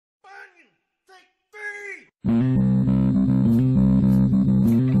Welcome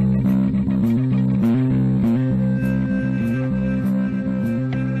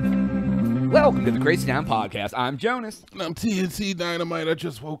to the Crazy Town Podcast. I'm Jonas. And I'm TNT Dynamite. I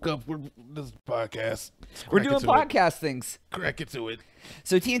just woke up. This podcast. We're doing podcast things. Crack it to it.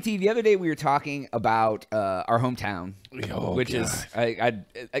 So TNT, the other day we were talking about our hometown, which God.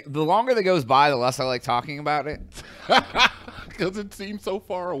 is the longer that goes by, the less I like talking about it. Because it seems so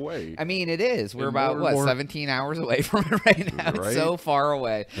far away. I mean, it is. We're And about, more 17 hours away from it right now. Right? It's so far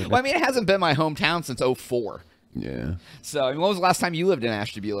away. Well, I mean, it hasn't been my hometown since 2004. Yeah. So, I mean, when was the last time you lived in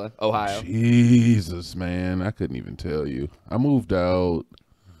Ashtabula, Ohio? Jesus, man. I couldn't even tell you. I moved out.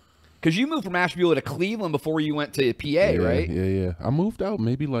 Because you moved from Ashtabula to Cleveland before you went to PA, right? Yeah. I moved out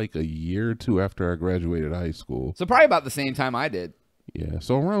maybe like a year or two after I graduated high school. So probably about the same time I did. Yeah,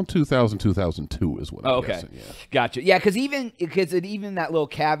 so around 2000, 2002 is what I'm guessing. Yeah. Gotcha. Yeah, because even that little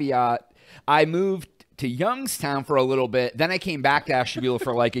caveat, I moved to Youngstown for a little bit, then I came back to Ashtabula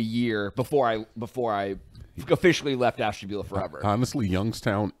for like a year before I officially left Ashtabula forever. Honestly,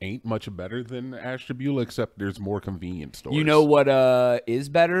 Youngstown ain't much better than Ashtabula, except there's more convenience stores. You know what is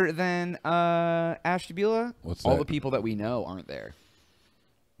better than Ashtabula? What's All that? the people that we know aren't there.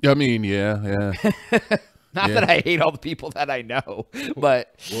 I mean, yeah. Not that I hate all the people that I know,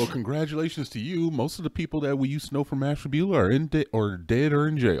 but Well, congratulations to you. Most of the people that we used to know from Ashtabula are dead or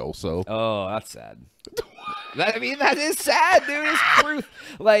in jail. So, oh, that's sad. That is sad, dude. It's truth.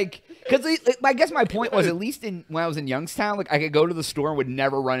 Like, because I guess my point was, at least when I was in Youngstown, like I could go to the store and would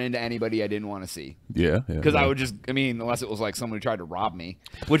never run into anybody I didn't want to see. yeah. Because I would just, unless it was like someone who tried to rob me,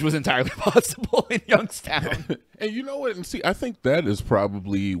 which was entirely possible in Youngstown. And you know what? And see, I think that is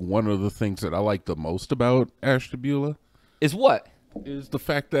probably one of the things that I like the most about Ashtabula Is what? is the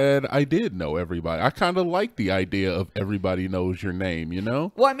fact that I did know everybody. I kind of like the idea of everybody knows your name, you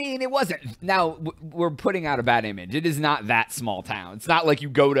know? Well, I mean, it wasn't. Now, we're putting out a bad image. It is not that small town. It's not like you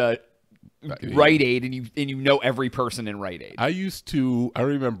go to Rite Aid and you know every person in Rite Aid. I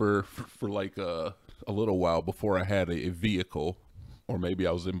remember for like a little while before I had a vehicle, or maybe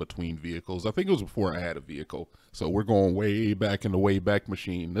I was in between vehicles. I think it was before I had a vehicle. So we're going way back in the Wayback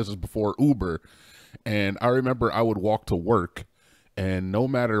Machine. This is before Uber. And I remember I would walk to work, and no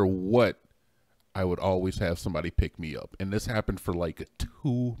matter what, I would always have somebody pick me up. And this happened for like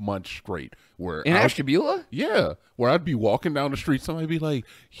 2 months straight. In Ashtabula? Yeah, where I'd be walking down the street, somebody would be like,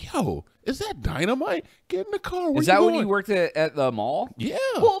 yo, is that Dynamite? Get in the car. Is that when you worked at the mall? Yeah.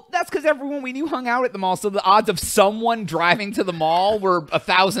 Well, that's because everyone we knew hung out at the mall, so the odds of someone driving to the mall were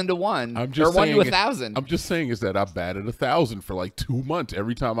 1,000 to 1. I'm just or 1 to saying 1,000. I'm just saying is that I batted 1,000 for like 2 months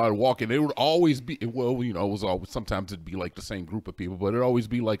every time I'd walk, and it would always be, well, you know, it was always, sometimes it'd be like the same group of people, but it'd always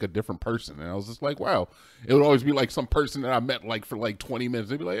be like a different person. And I was just like, wow, it would always be like some person that I met like for like 20 minutes.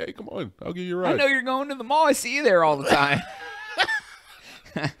 They'd be like, hey, come on, I'll give you a ride. I know you're going to the mall. I see you there all the time.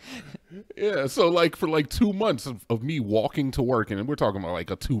 Yeah, so like for like 2 months of me walking to work, and we're talking about like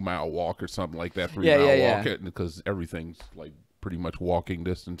a 2-mile walk or something like that, 3-mile walk, because everything's like pretty much walking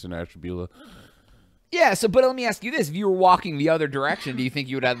distance in Ashtabula. Yeah, but let me ask you this. If you were walking the other direction, do you think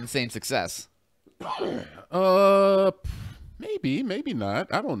you would have the same success? Maybe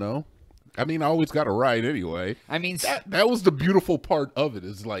not. I don't know. I mean, I always got a ride anyway. I mean, that was the beautiful part of it,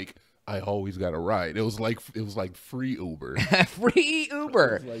 is like I always got a ride. It was like free Uber. Free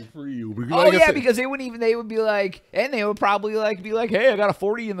Uber. It was like free Uber. Oh, like yeah, because they would be like, and they would probably be like, hey, I got a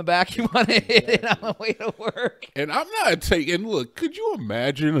 40 in the back. You want to hit it on the way to work? And I'm not taking, look, could you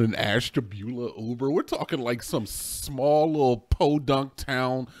imagine an Ashtabula Uber? We're talking like some small little podunk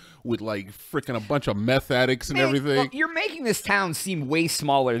town with like freaking a bunch of meth addicts and everything. Look, you're making this town seem way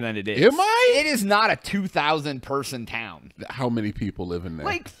smaller than it is. Am I? It is not a 2,000 person town. How many people live in there?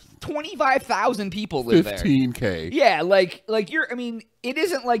 Like 25,000 people live there. 15K. Yeah, like it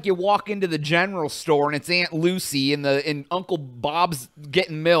isn't like you walk into the general store and it's Aunt Lucy and Uncle Bob's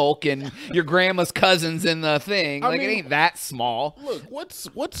getting milk and your grandma's cousins in the thing. It ain't that small. Look,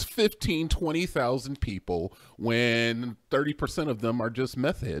 what's 15, 20,000 people when 30% of them are just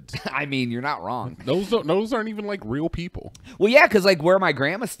meth heads? I mean, you're not wrong. Those aren't even like real people. Well, yeah, because like where my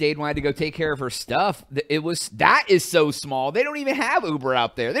grandma stayed when I had to go take care of her stuff, that is so small. They don't even have Uber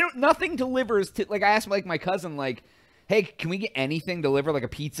out there. Nothing delivers to, like, I asked like my cousin, like, hey, can we get anything delivered, like a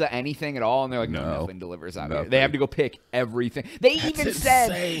pizza, anything at all? And they're like, no, nothing delivers out here. They have to go pick everything. That's even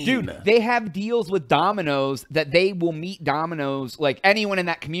said, dude, they have deals with Domino's that they will meet Domino's, like anyone in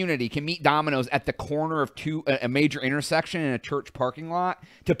that community can meet Domino's at the corner of a major intersection in a church parking lot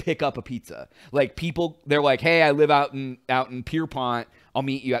to pick up a pizza. Like people, they're like, hey, I live out in Pierpont. I'll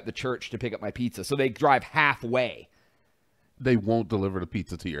meet you at the church to pick up my pizza. So they drive halfway They won't deliver the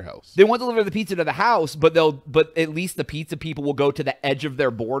pizza to your house. They won't deliver the pizza to the house, but at least the pizza people will go to the edge of their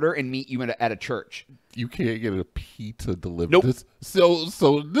border and meet you at a church. You can't get a pizza delivered. Nope. That's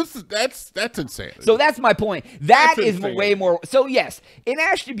insanity. So that's my point. That's insane. way more. So yes, in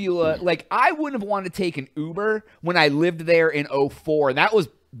Ashtabula, like I wouldn't have wanted to take an Uber when I lived there in 2004.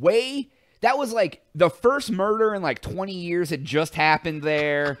 That was like the first murder in like 20 years had just happened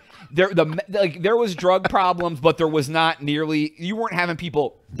there. There was drug problems, but there was not nearly. You weren't having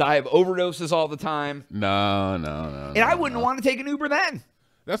people die of overdoses all the time. No. And I wouldn't want to take an Uber then.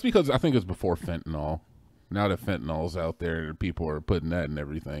 That's because I think it's before fentanyl. Now that fentanyl's out there, people are putting that in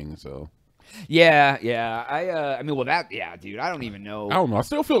everything. So. Yeah. I mean, dude. I don't even know. I don't know. I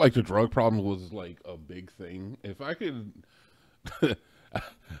still feel like the drug problem was like a big thing. If I could.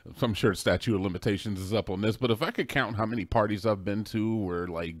 I'm sure statute of limitations is up on this, but if I could count how many parties I've been to where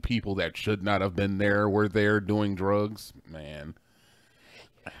like people that should not have been there were there doing drugs, man.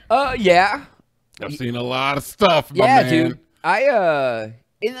 Yeah. I've seen a lot of stuff, yeah, man. Dude.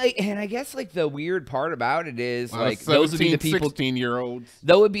 And I guess like the weird part about it is like 17, those would be the people 16-year-olds.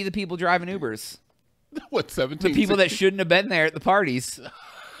 Those would be the people driving Ubers. What, 17? The people 16? that shouldn't have been there at the parties.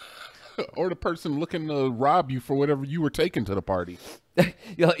 Or the person looking to rob you for whatever you were taking to the party.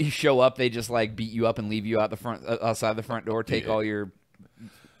 You show up, they just like beat you up and leave you out the front, outside the front door, take all your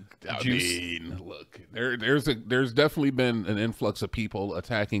juice. I mean, look, there's definitely been an influx of people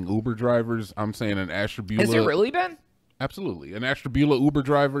attacking Uber drivers. I'm saying in Ashtabula. Has there really been? Absolutely. An Ashtabula Uber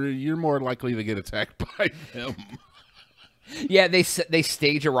driver, you're more likely to get attacked by them. Yeah, they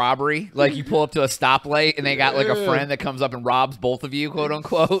stage a robbery. Like you pull up to a stoplight and they got like a friend that comes up and robs both of you, quote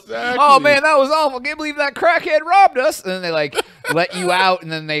unquote. Exactly. Oh man, that was awful. Can't believe that crackhead robbed us. And then they like let you out,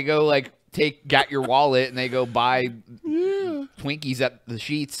 and then they go like got your wallet and they go buy Twinkies at the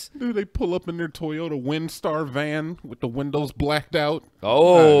Sheets. Dude, they pull up in their Toyota Windstar van with the windows blacked out.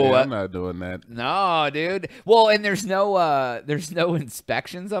 Oh, I'm not doing that. No, dude. Well, and there's no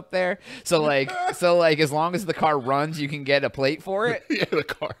inspections up there. So like as long as the car runs, you can get a plate for it. Yeah, the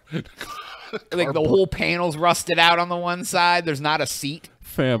car like the whole panel's rusted out on the one side. There's not a seat.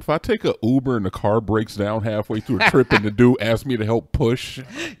 Fam, if I take a Uber and the car breaks down halfway through a trip and the dude asks me to help push,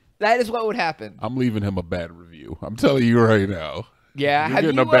 that is what would happen. I'm leaving him a bad review. I'm telling you right now. Yeah, you're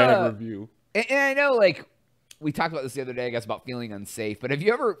getting a bad review. And I know, like, we talked about this the other day, I guess, about feeling unsafe. But have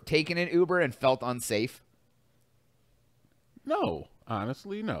you ever taken an Uber and felt unsafe? No,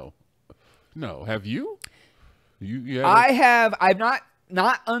 honestly, no. No, have you? I have. I'm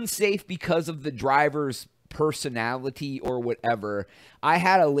not unsafe because of the driver's personality or whatever. I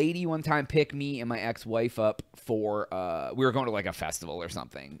had a lady one time pick me and my ex-wife up for we were going to like a festival or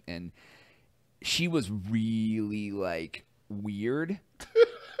something, and she was really like weird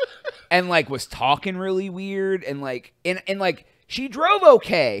and like was talking really weird, and like and like she drove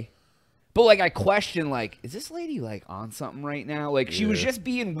okay, but like I questioned, like, is this lady like on something right now? Like she was just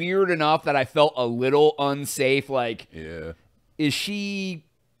being weird enough that I felt a little unsafe. Like, is she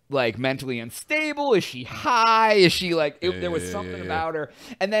like mentally unstable? Is she high? Is she like there was something about her?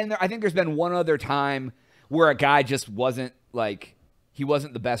 And then I think there's been one other time where a guy just wasn't like, he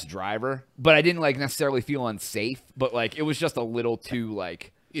wasn't the best driver, but I didn't like necessarily feel unsafe, but like it was just a little too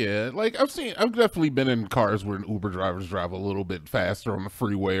like. Yeah, like I've definitely been in cars where Uber drivers drive a little bit faster on the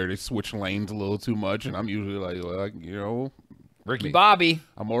freeway, or they switch lanes a little too much, and I'm usually like you know, Ricky Bobby,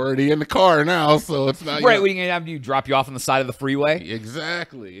 I'm already in the car now, so it's not right. What are you gonna have to do? Drop you off on the side of the freeway?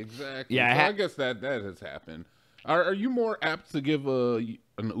 Exactly. Yeah, so I guess that has happened. Are you more apt to give an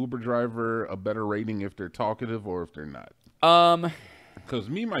Uber driver a better rating if they're talkative or if they're not? Because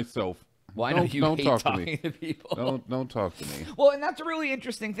me myself. Well, I know you hate talking to people. Don't talk to me. Well, and that's a really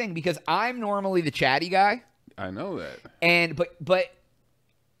interesting thing because I'm normally the chatty guy. I know that. And but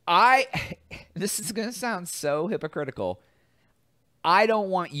this is gonna sound so hypocritical. I don't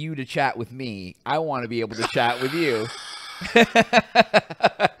want you to chat with me. I want to be able to chat with you.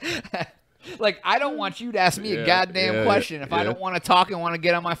 Like, I don't want you to ask me a goddamn question. If I don't want to talk and want to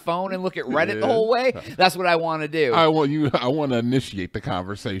get on my phone and look at Reddit the whole way, that's what I want to do. I want to initiate the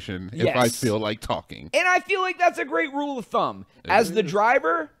conversation if I feel like talking. And I feel like that's a great rule of thumb. As the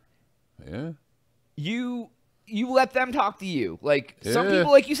driver, you let them talk to you. Like, some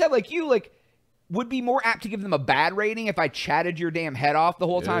people, like you said, like you, like, would be more apt to give them a bad rating if I chatted your damn head off the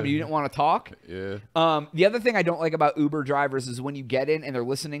whole time and you didn't want to talk. The other thing I don't like about Uber drivers is when you get in and they're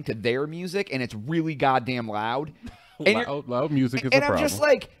listening to their music and it's really goddamn loud. Loud music is a problem. And I'm just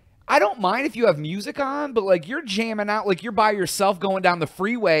like, I don't mind if you have music on, but like you're jamming out, like you're by yourself going down the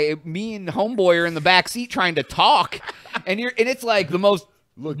freeway. Me and homeboy are in the back seat trying to talk, and it's like the most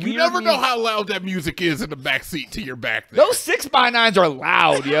Look, you weird never know music. how loud that music is in the back seat to your back there. Those 6x9s are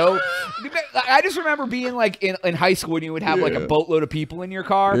loud, yo. I just remember being like in high school and you would have like a boatload of people in your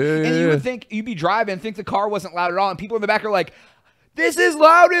car. And you would think, you'd be driving and think the car wasn't loud at all. And people in the back are like, this is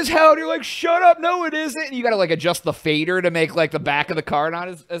loud as hell. And you're like, shut up. No, it isn't. And you got to like adjust the fader to make like the back of the car not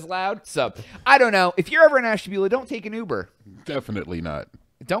as loud. So I don't know. If you're ever in Ashtabula, don't take an Uber. Definitely not.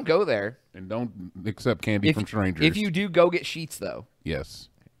 Don't go there. And don't accept candy from strangers. If you do, go get sheets though. Yes.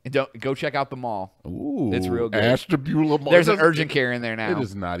 And don't go check out the mall. Ooh, it's real good. Ashtabula Mall. There's an urgent care in there now. It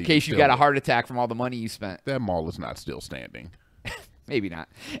is not even. In case you got a heart attack from all the money you spent. That mall is not still standing. Maybe not.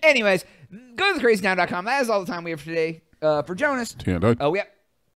 Anyways, go to thecrazytown.com. That is all the time we have for today. For Jonas. Tanda. Oh, yeah.